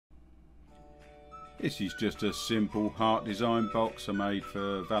This is just a simple heart design box I made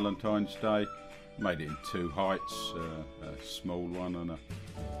for Valentine's Day. Made it in two heights, a small one and a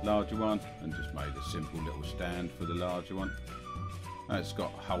larger one, and just made a simple little stand for the larger one. It's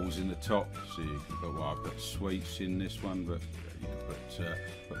got holes in the top, so you can put, well, I put sweets in this one, but you can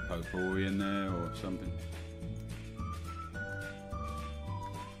put potpourri in there or something.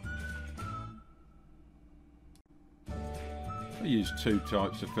 I use two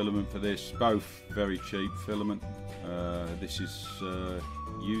types of filament for this, both very cheap filament. This is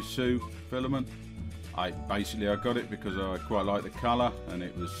YOUSU filament. I got it because I quite like the colour, and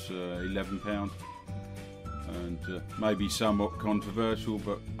it was £11. And maybe somewhat controversial,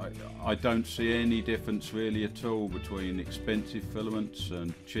 but I don't see any difference really at all between expensive filaments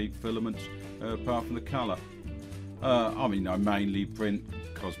and cheap filaments, apart from the colour. I mean, I mainly print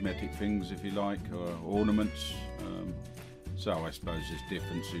cosmetic things, if you like, or ornaments. So I suppose there's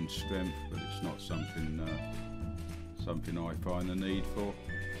difference in strength, but it's not something I find the need for.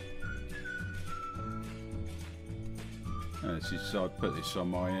 I put this on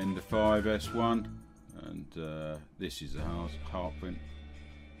my Ender 5 S1, and this is the heart print.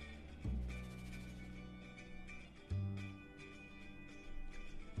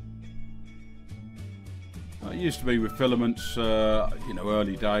 It used to be with filaments, you know,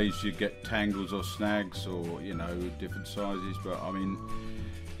 early days you'd get tangles or snags, or, you know, different sizes, but I mean,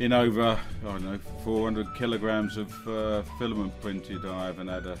 in over, I don't know, 400 kilograms of filament printed, I haven't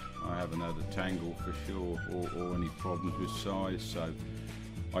had a tangle for sure, or any problems with size, so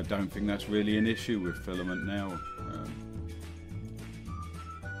I don't think that's really an issue with filament now.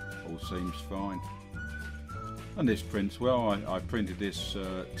 All seems fine. And this prints well. I printed this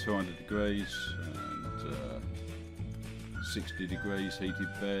 200 degrees and 60 degrees heated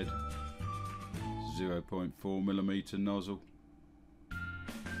bed, 0.4mm nozzle.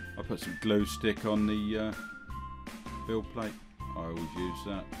 I put some glue stick on the build plate. I always use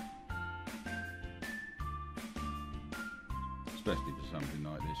that, especially for something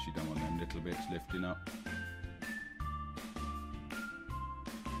like this. You don't want them little bits lifting up.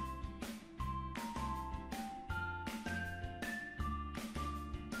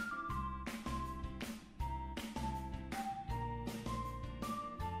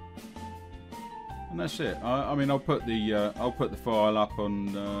 And that's it. I mean, I'll put the file up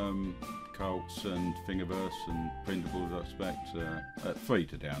on Cults and Thingiverse and Printables, I expect, free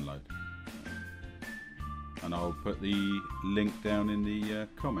to download. And I'll put the link down in the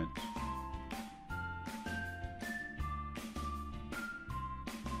comments.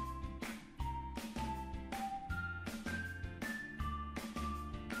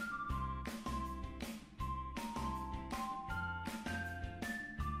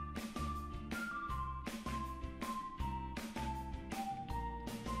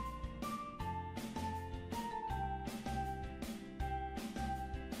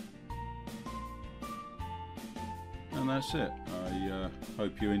 And that's it. I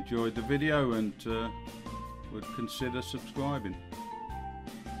hope you enjoyed the video and would consider subscribing.